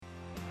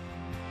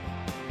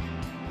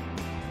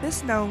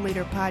This Known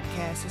Leader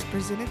podcast is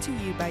presented to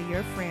you by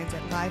your friends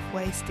at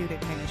Lifeway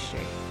Student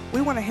Ministry.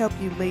 We want to help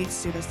you lead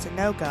students to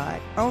know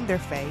God, own their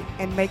faith,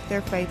 and make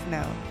their faith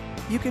known.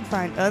 You can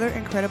find other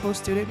incredible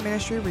student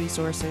ministry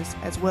resources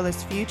as well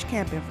as Fuge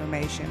Camp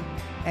information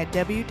at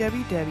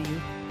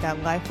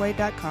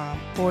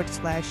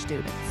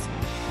www.lifeway.com/students.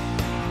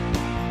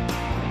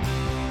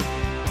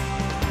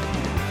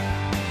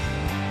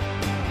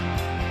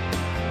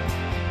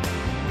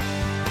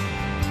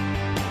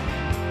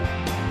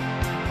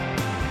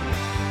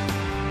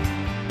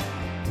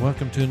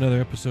 Welcome to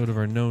another episode of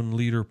our Known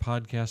Leader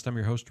podcast. I'm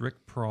your host,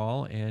 Rick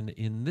Prawl, and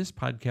in this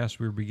podcast,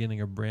 we're beginning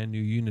a brand new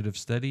unit of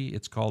study.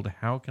 It's called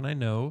How Can I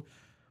Know?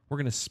 We're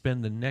going to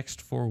spend the next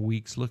 4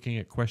 weeks looking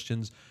at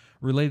questions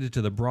related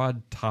to the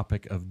broad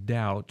topic of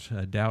doubt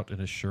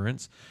and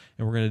assurance,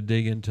 and we're going to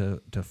dig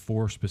into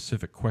 4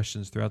 specific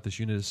questions throughout this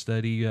unit of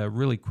study.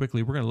 Really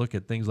quickly, we're going to look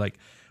at things like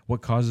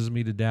what causes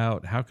me to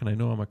doubt, how can I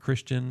know I'm a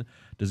Christian,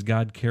 does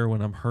God care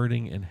when I'm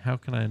hurting, and how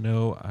can I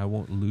know I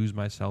won't lose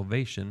my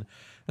salvation?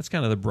 That's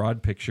kind of the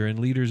broad picture. And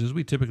leaders, as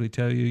we typically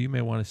tell you, you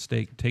may want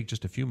to take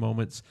just a few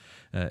moments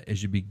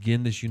as you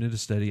begin this unit of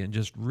study and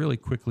just really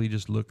quickly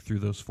just look through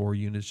those 4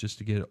 units just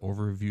to get an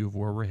overview of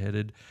where we're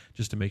headed,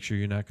 just to make sure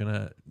you're not going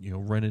to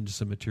run into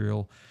some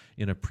material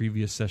in a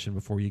previous session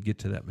before you get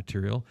to that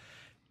material.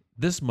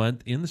 This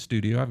month in the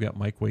studio, I've got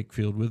Mike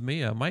Wakefield with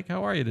me. Mike,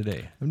 how are you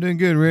today? I'm doing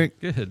good, Rick.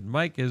 Good.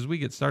 Mike, as we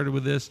get started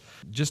with this,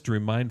 just to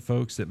remind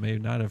folks that may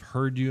not have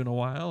heard you in a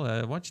while,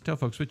 why don't you tell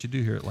folks what you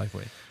do here at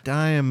Lifeway?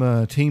 I am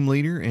a team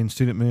leader in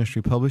student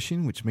ministry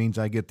publishing, which means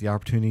I get the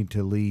opportunity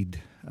to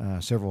lead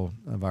several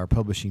of our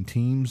publishing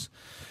teams,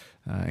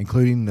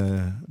 including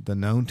the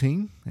Known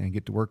team, and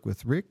get to work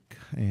with Rick,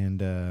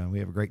 and we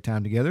have a great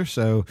time together.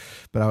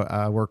 But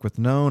I work with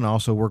Known. I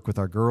also work with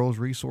our girls'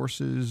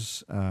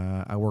 resources.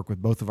 I work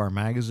with both of our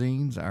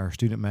magazines, our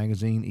student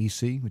magazine,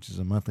 EC, which is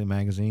a monthly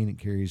magazine. It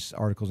carries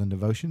articles and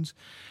devotions,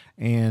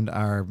 and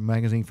our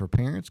magazine for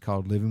parents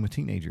called Living with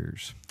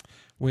Teenagers.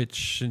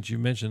 Which, since you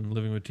mentioned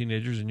Living with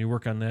Teenagers and you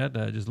work on that,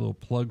 just a little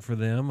plug for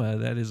them.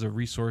 That is a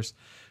resource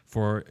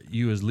for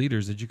you as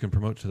leaders that you can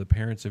promote to the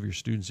parents of your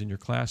students in your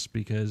class,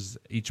 because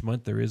each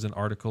month there is an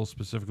article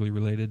specifically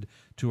related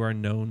to our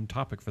known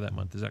topic for that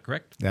month. Is that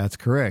correct? That's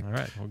correct. All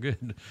right. Well,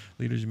 good.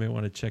 Leaders, you may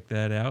want to check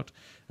that out.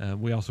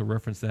 We also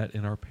reference that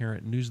in our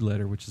parent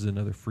newsletter, which is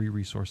another free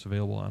resource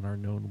available on our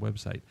Known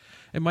website.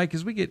 And Mike,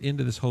 as we get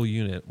into this whole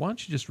unit, why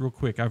don't you just real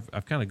quick,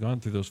 I've kind of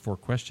gone through those 4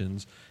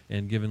 questions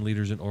and given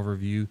leaders an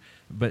overview,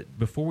 but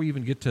before we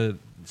even get to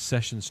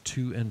sessions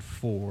 2 and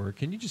 4,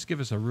 can you just give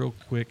us a real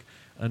quick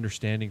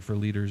understanding for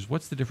leaders?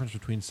 What's the difference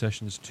between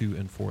sessions 2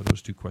 and 4,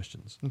 those 2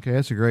 questions? Okay,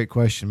 that's a great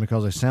question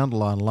because they sound a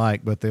lot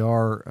alike, but they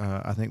are,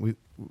 I think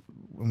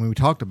when we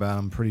talked about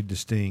them, pretty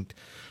distinct.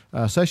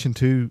 Session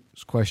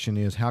 2's question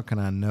is, how can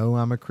I know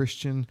I'm a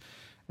Christian?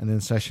 And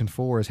then session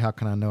 4 is, how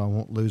can I know I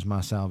won't lose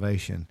my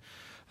salvation?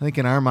 I think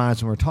in our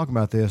minds when we're talking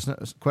about this,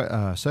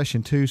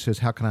 session 2 says,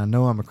 how can I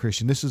know I'm a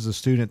Christian? This is a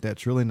student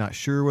that's really not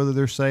sure whether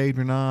they're saved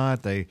or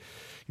not.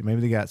 Maybe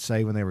they got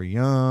saved when they were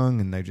young,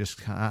 and they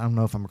just, I don't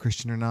know if I'm a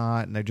Christian or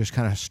not, and they're just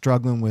kind of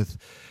struggling with,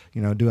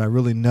 do I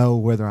really know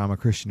whether I'm a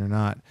Christian or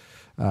not?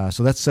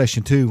 So that's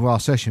session 2, while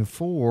session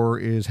 4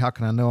 is, how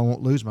can I know I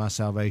won't lose my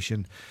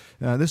salvation?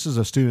 This is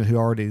a student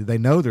who they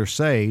know they're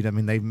saved. I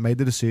mean, they've made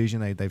the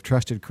decision, they've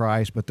trusted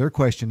Christ, but their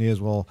question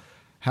is, well,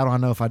 how do I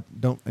know if I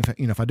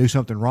do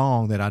something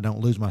wrong that I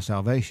don't lose my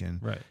salvation?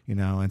 Right.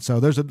 And so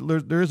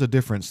there is a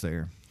difference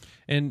there.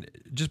 And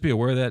just be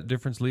aware of that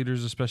difference,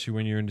 leaders, especially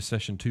when you're into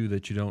session 2,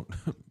 that you don't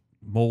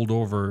mold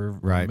over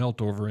or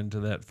melt over into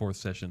that 4th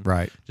session.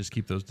 Right. Just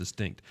keep those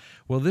distinct.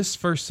 Well, this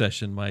first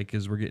session, Mike,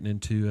 as we're getting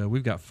into,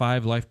 we've got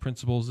 5 life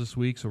principles this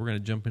week, so we're going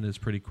to jump into this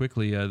pretty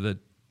quickly. The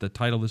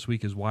title this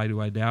week is Why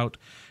Do I Doubt?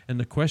 And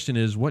the question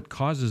is, what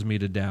causes me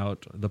to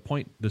doubt? The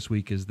point this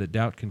week is that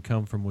doubt can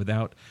come from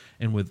without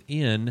and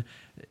within,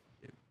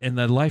 and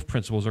the life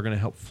principles are going to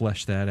help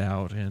flesh that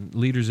out. And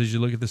leaders, as you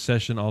look at the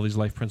session, all these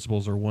life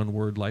principles are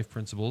one-word life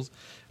principles.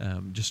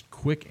 Just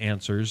quick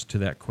answers to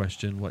that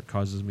question, what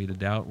causes me to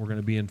doubt? We're going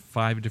to be in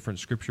 5 different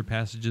scripture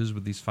passages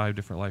with these 5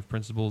 different life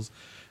principles.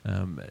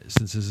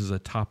 Since this is a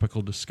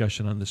topical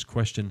discussion on this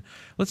question,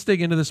 let's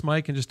dig into this,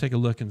 Mike, and just take a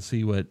look and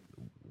see what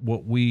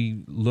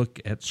we look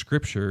at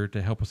Scripture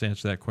to help us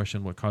answer that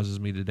question, what causes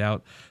me to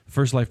doubt. The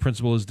first life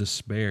principle is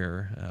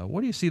despair.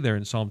 What do you see there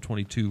in Psalm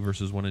 22,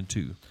 verses 1 and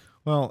 2?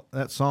 Well,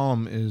 that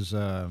psalm is,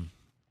 I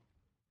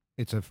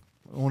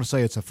want to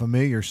say it's a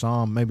familiar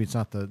psalm. Maybe it's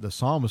not the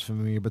psalm is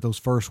familiar, but those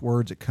first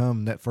words that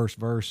come, that first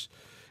verse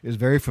is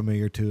very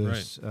familiar to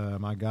us.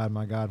 My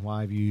God,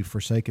 why have you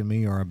forsaken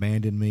me or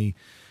abandoned me?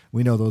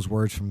 We know those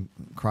words from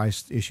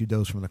Christ, issued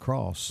those from the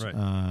cross. Right.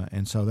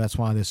 And so that's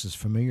why this is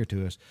familiar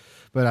to us.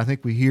 But I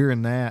think we hear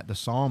in that the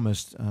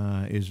psalmist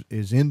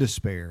is in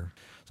despair.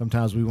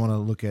 Sometimes we want to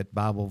look at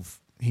Bible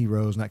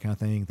heroes and that kind of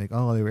thing, think,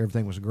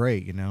 everything was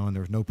great, and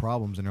there was no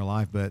problems in their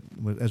life. But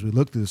as we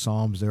look through the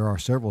Psalms, there are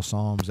several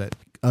Psalms that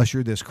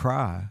usher this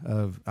cry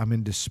of, I'm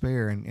in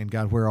despair, and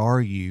God, where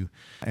are you?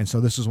 And so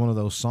this is one of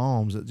those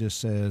Psalms that just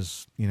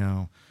says,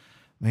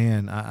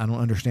 man, I don't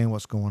understand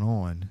what's going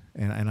on.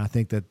 And I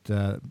think that,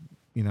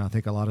 I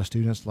think a lot of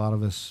students, a lot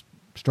of us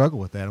struggle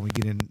with that, and we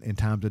get in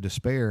times of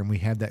despair, and we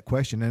have that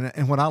question.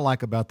 And what I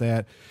like about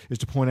that is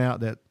to point out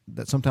that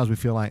sometimes we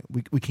feel like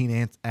we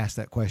can't ask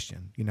that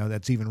question.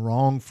 That's even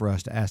wrong for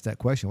us to ask that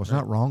question. Well, it's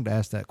not wrong to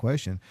ask that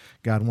question.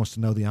 God wants to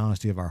know the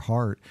honesty of our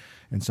heart.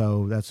 And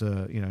so that's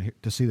to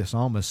see the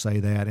psalmist say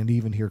that, and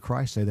even hear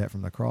Christ say that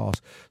from the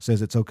cross,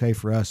 says it's okay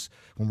for us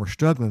when we're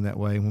struggling that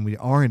way, when we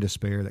are in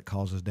despair that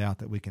causes doubt,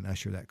 that we can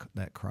usher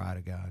that cry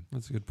to God.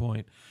 That's a good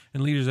point.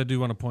 And leaders, I do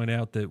want to point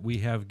out that we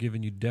have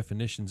given you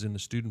definitions in the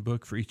student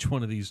book for each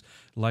one of these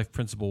life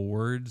principle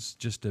words,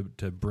 just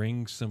to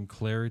bring some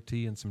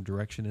clarity and some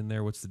direction in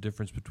there. What's the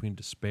difference between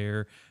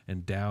despair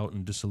and doubt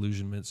and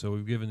disillusionment? So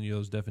we've given you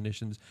those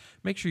definitions.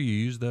 Make sure you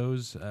use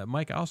those.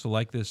 Mike, I also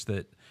like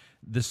that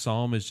this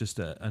psalm is just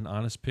an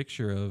honest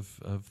picture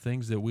of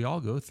things that we all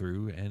go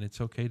through, and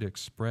it's okay to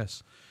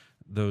express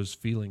those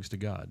feelings to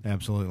God.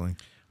 Absolutely.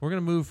 We're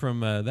going to move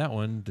from that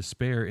one,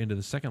 despair, into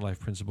the second life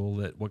principle,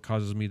 that what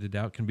causes me to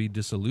doubt can be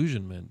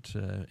disillusionment,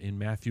 in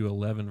Matthew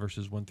 11,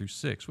 verses 1 through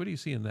 6. What do you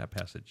see in that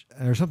passage?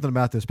 And there's something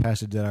about this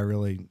passage that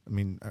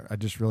I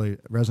just really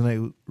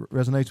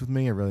resonates with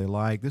me. I really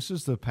like. This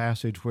is the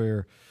passage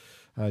where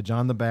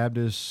John the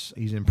Baptist,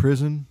 he's in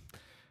prison,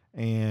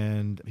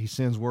 and he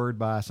sends word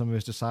by some of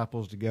his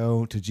disciples to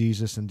go to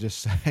Jesus and just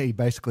say,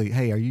 basically,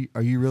 hey,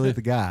 are you really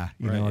the guy?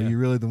 Are you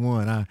really the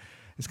one?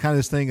 It's kind of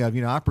this thing of,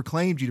 I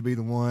proclaimed you to be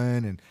the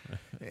one, and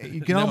you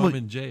can I'm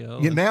in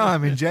jail. Now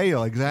I'm in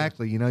jail.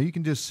 Exactly. You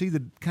can just see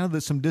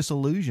some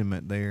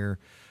disillusionment there.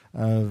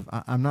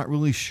 I'm not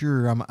really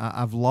sure.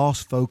 I've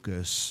lost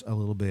focus a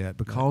little bit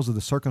because of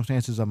the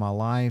circumstances of my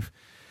life.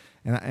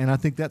 And I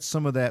think that's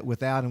some of that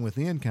without and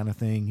within kind of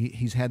thing.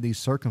 He's had these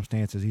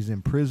circumstances. He's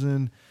in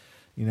prison,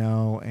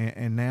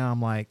 and now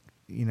I'm like,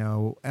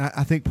 and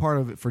I think part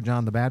of it for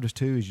John the Baptist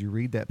too, as you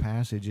read that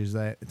passage, is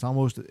that it's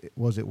almost,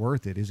 was it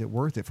worth it? Is it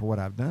worth it for what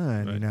I've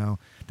done? Right.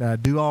 Did I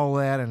do all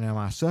that, and am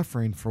I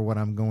suffering for what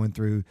I'm going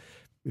through?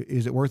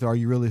 Is it worth it? Are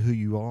you really who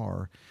you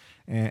are?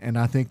 And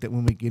I think that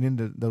when we get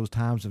into those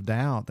times of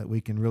doubt, that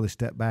we can really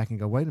step back and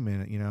go, wait a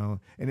minute,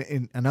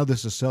 and I know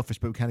this is selfish,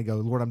 but we kind of go,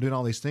 Lord, I'm doing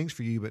all these things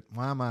for you, but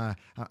why am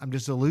I'm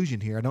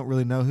disillusioned here. I don't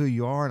really know who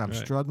you are, and I'm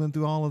struggling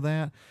through all of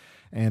that.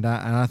 And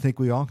I think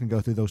we all can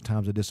go through those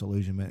times of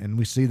disillusionment, and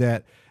we see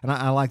that. And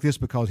I like this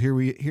because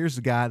here's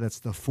the guy that's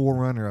the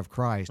forerunner of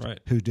Christ,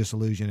 who's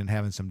disillusioned and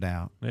having some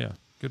doubt. Yeah,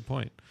 good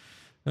point.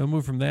 We'll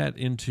move from that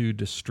into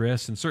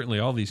distress, and certainly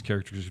all these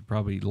characters would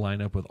probably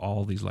line up with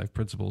all these life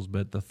principles,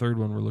 but the third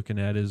one we're looking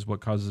at is what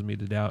causes me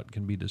to doubt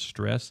can be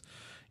distress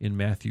in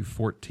Matthew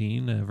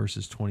 14,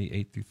 verses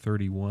 28 through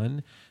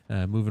 31.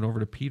 Moving over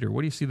to Peter.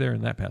 What do you see there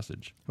in that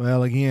passage?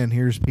 Well, again,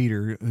 here's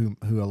Peter,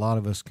 who a lot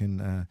of us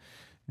can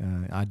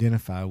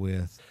identify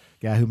with.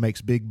 Guy who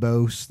makes big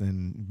boasts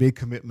and big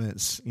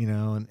commitments,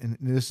 and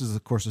this is,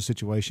 of course, a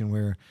situation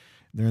where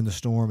they're in the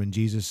storm and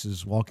Jesus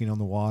is walking on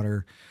the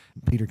water.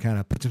 Peter kind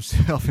of puts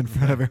himself in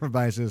front of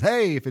everybody and says,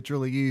 hey, if it's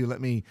really you,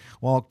 let me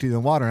walk to the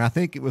water. And I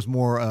think it was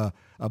more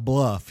a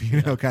bluff,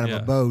 kind of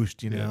a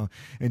boast, And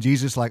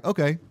Jesus like,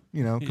 okay,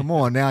 come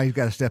on, now you've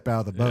got to step out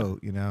of the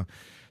boat,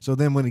 So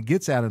then when he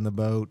gets out in the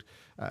boat,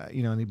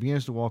 and he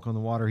begins to walk on the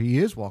water, he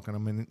is walking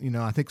them. And,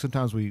 I think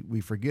sometimes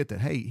we forget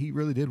that, hey, he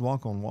really did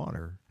walk on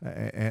water.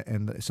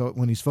 And so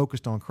when he's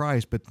focused on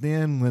Christ, but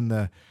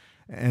then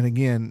and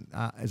again,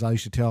 as I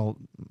used to tell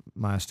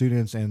my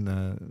students and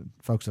the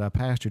folks that I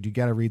pastored, you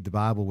got to read the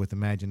Bible with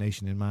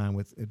imagination in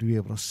mind, to be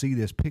able to see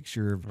this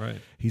picture of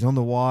he's on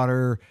the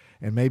water,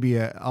 and maybe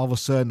all of a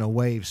sudden a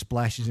wave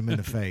splashes him in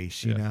the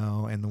face,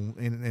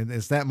 and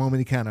it's that moment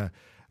he kind of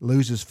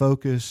loses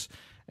focus,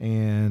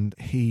 and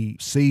he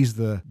sees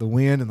the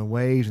wind and the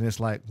waves, and it's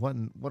like, what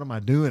am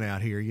I doing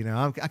out here?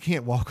 I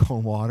can't walk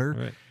on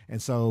water,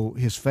 and so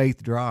his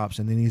faith drops,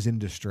 and then he's in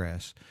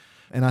distress.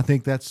 And I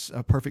think that's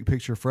a perfect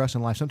picture for us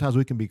in life. Sometimes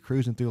we can be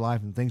cruising through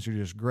life and things are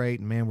just great,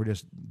 and man, we're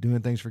just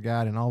doing things for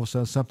God, and all of a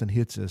sudden something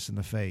hits us in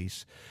the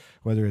face,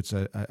 whether it's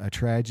a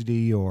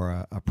tragedy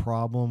or a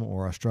problem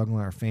or a struggle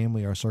in our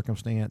family or a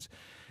circumstance.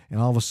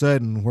 And all of a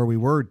sudden, where we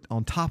were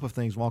on top of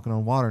things walking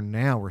on water,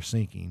 now we're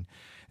sinking.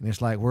 And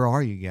it's like, where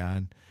are you,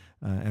 God?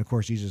 And of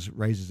course, Jesus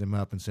raises him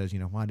up and says,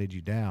 why did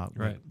you doubt?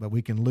 Right. But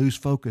we can lose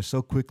focus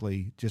so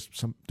quickly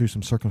just through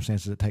some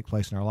circumstances that take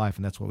place in our life,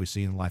 and that's what we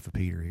see in the life of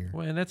Peter here.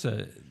 Well, and that's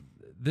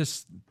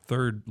this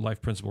third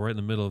life principle right in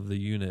the middle of the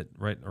unit,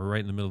 right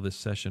in the middle of this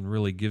session,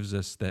 really gives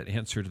us that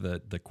answer to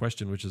the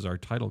question, which is our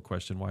title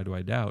question, why do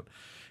I doubt?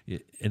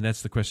 And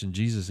that's the question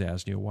Jesus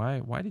asked,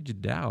 why did you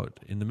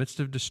doubt? In the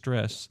midst of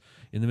distress,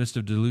 in the midst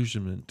of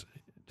delusionment,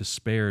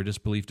 despair,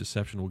 disbelief,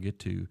 deception we'll get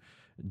to,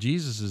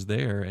 Jesus is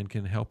there and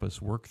can help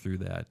us work through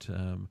that.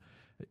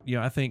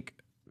 I think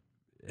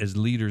as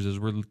leaders, as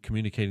we're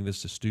communicating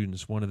this to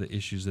students, one of the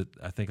issues that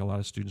I think a lot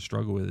of students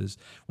struggle with is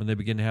when they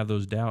begin to have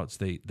those doubts,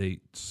 they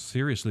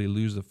seriously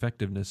lose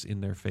effectiveness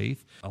in their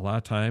faith. A lot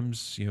of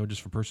times,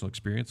 just from personal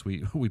experience,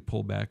 we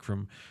pull back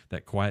from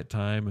that quiet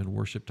time and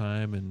worship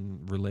time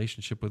and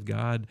relationship with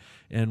God.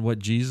 And what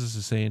Jesus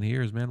is saying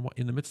here is, man,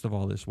 in the midst of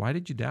all this, why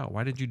did you doubt?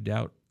 Why did you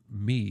doubt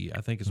me?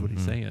 I think is what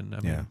he's saying. I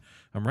mean,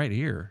 I'm right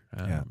here.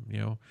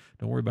 Don't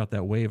worry about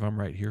that wave. I'm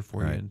right here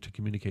for you, and to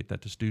communicate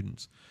that to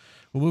students.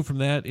 We'll move from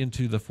that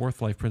into the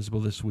fourth life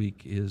principle this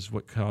week is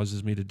what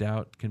causes me to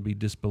doubt can be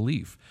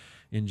disbelief.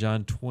 In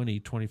John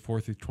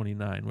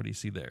 20:24-29, what do you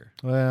see there?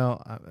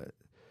 Well,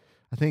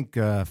 I think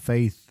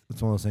faith,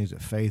 it's one of those things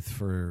that faith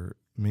for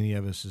many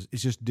of us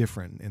is just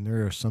different. And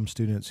there are some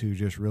students who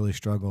just really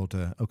struggle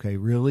to, okay,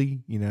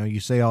 really? You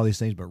say all these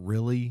things, but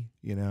really?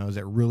 Is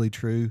that really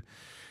true?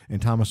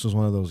 And Thomas was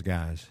one of those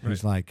guys.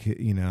 He's like,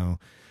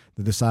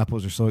 the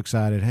disciples are so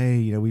excited.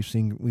 Hey, we've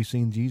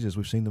seen Jesus,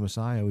 we've seen the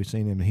Messiah, we've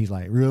seen him. And he's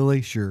like,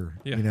 really? Sure.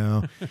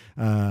 Yeah.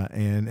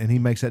 And he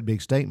makes that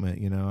big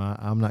statement.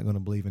 I'm not going to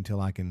believe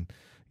until I can,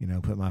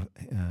 put my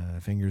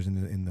fingers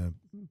in the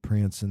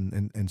prints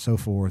and so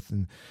forth.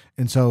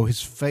 And so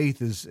his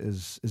faith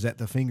is at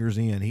the finger's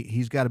end.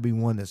 He's got to be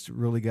one that's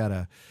really got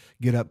to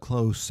get up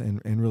close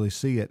and really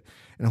see it.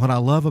 And what I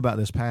love about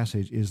this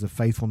passage is the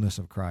faithfulness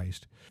of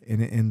Christ,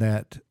 and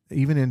that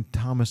even in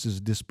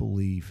Thomas's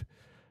disbelief,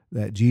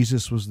 that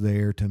Jesus was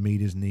there to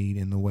meet his need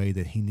in the way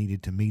that he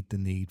needed to meet the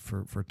need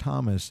for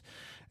Thomas.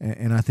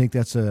 And I think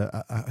that's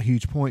a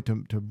huge point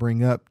to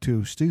bring up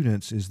to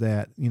students is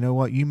that,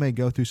 you may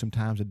go through some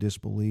times of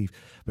disbelief,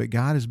 but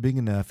God is big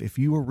enough. If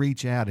you will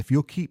reach out, if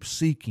you'll keep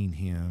seeking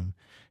him,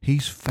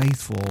 he's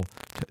faithful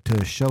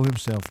to show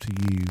himself to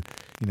you.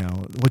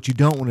 What you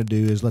don't want to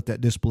do is let that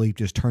disbelief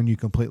just turn you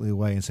completely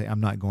away and say, I'm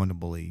not going to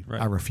believe.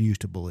 Right. I refuse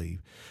to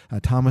believe.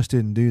 Thomas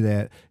didn't do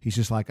that. He's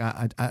just like,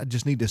 I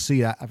just need to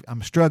see.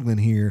 I'm struggling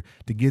here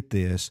to get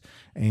this.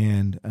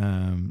 And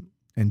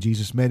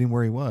Jesus met him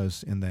where he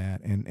was in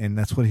that. And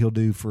that's what he'll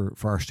do for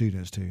our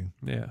students too.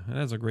 Yeah, and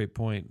that's a great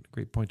point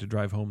to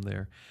drive home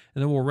there.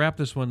 And then we'll wrap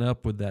this one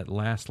up with that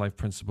last life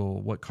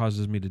principle, what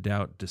causes me to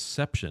doubt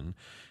deception,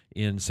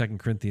 in 2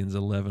 Corinthians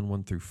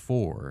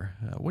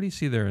 11:1-4. What do you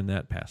see there in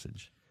that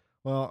passage?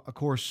 Well, of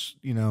course,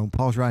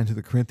 Paul's writing to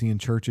the Corinthian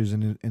churches,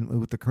 and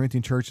with the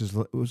Corinthian churches,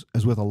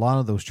 as with a lot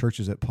of those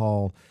churches that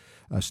Paul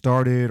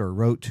started or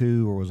wrote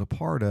to or was a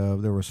part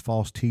of, there was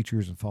false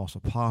teachers and false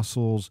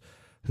apostles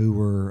who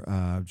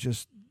were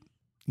just,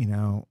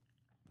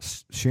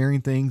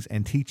 sharing things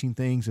and teaching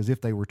things as if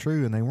they were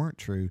true, and they weren't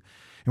true.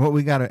 And what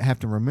we have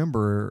to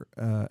remember,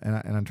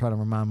 and I try to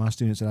remind my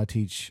students that I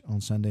teach on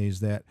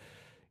Sundays that,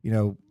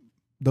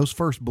 those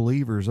first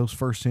believers, those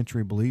first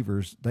century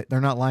believers,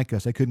 they're not like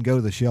us. They couldn't go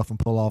to the shelf and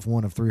pull off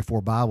one of 3 or 4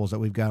 Bibles that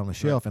we've got on the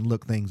shelf and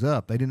look things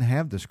up. They didn't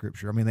have the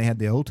Scripture. I mean, they had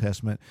the Old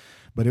Testament,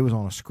 but it was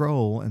on a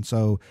scroll, and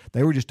so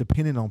they were just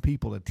dependent on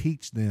people to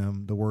teach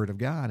them the Word of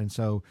God. And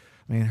so,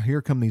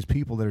 here come these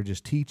people that are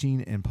just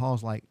teaching, and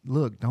Paul's like,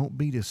 "Look, don't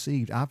be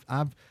deceived.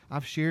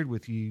 I've shared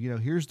with you.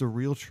 Here's the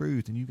real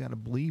truth, and you got to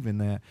believe in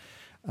that,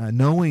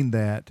 knowing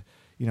that."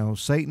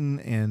 Satan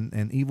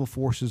and evil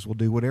forces will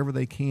do whatever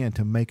they can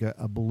to make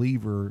a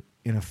believer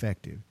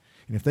ineffective.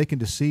 And if they can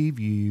deceive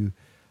you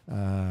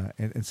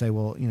and say,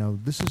 well,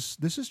 this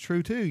is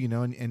true too,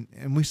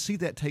 and we see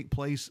that take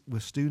place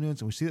with students,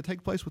 and we see that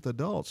take place with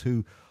adults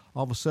who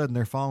all of a sudden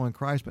they're following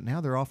Christ, but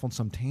now they're off on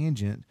some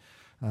tangent,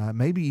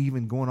 maybe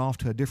even going off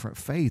to a different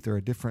faith or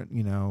a different,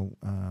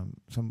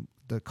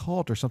 the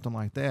cult or something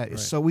like that. Right.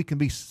 So we can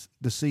be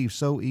deceived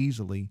so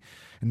easily.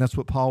 And that's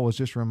what Paul was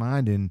just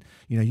reminding,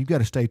 you've got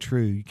to stay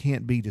true. You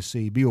can't be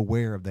deceived. Be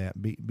aware of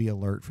that. Be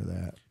alert for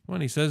that. Well,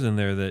 and he says in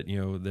there that,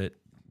 that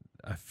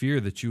I fear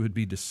that you would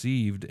be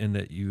deceived and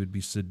that you would be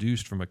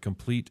seduced from a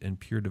complete and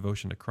pure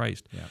devotion to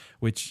Christ,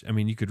 which,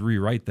 you could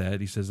rewrite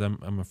that. He says,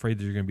 I'm afraid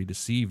that you're going to be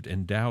deceived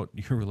and doubt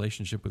your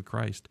relationship with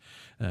Christ.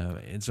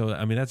 And so,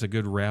 that's a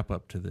good wrap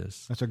up to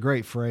this. That's a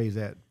great phrase,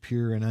 that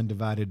pure and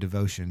undivided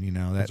devotion.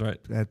 That's right.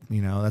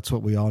 That's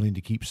what we all need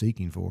to keep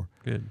seeking for.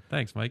 Good.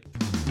 Thanks, Mike.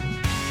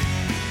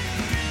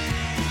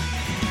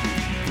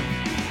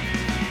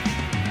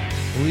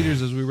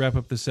 Leaders, as we wrap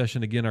up this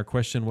session, again, our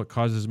question, what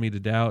causes me to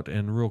doubt?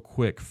 And real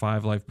quick,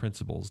 5 life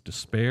principles: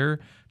 despair,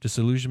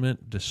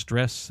 disillusionment,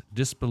 distress,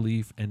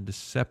 disbelief, and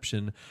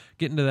deception.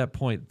 Getting to that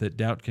point that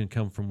doubt can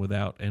come from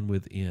without and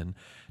within.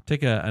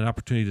 Take an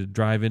opportunity to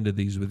dive into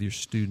these with your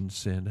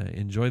students and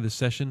enjoy the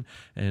session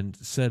and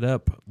set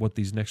up what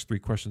these next 3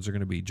 questions are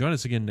going to be. Join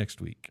us again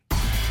next week.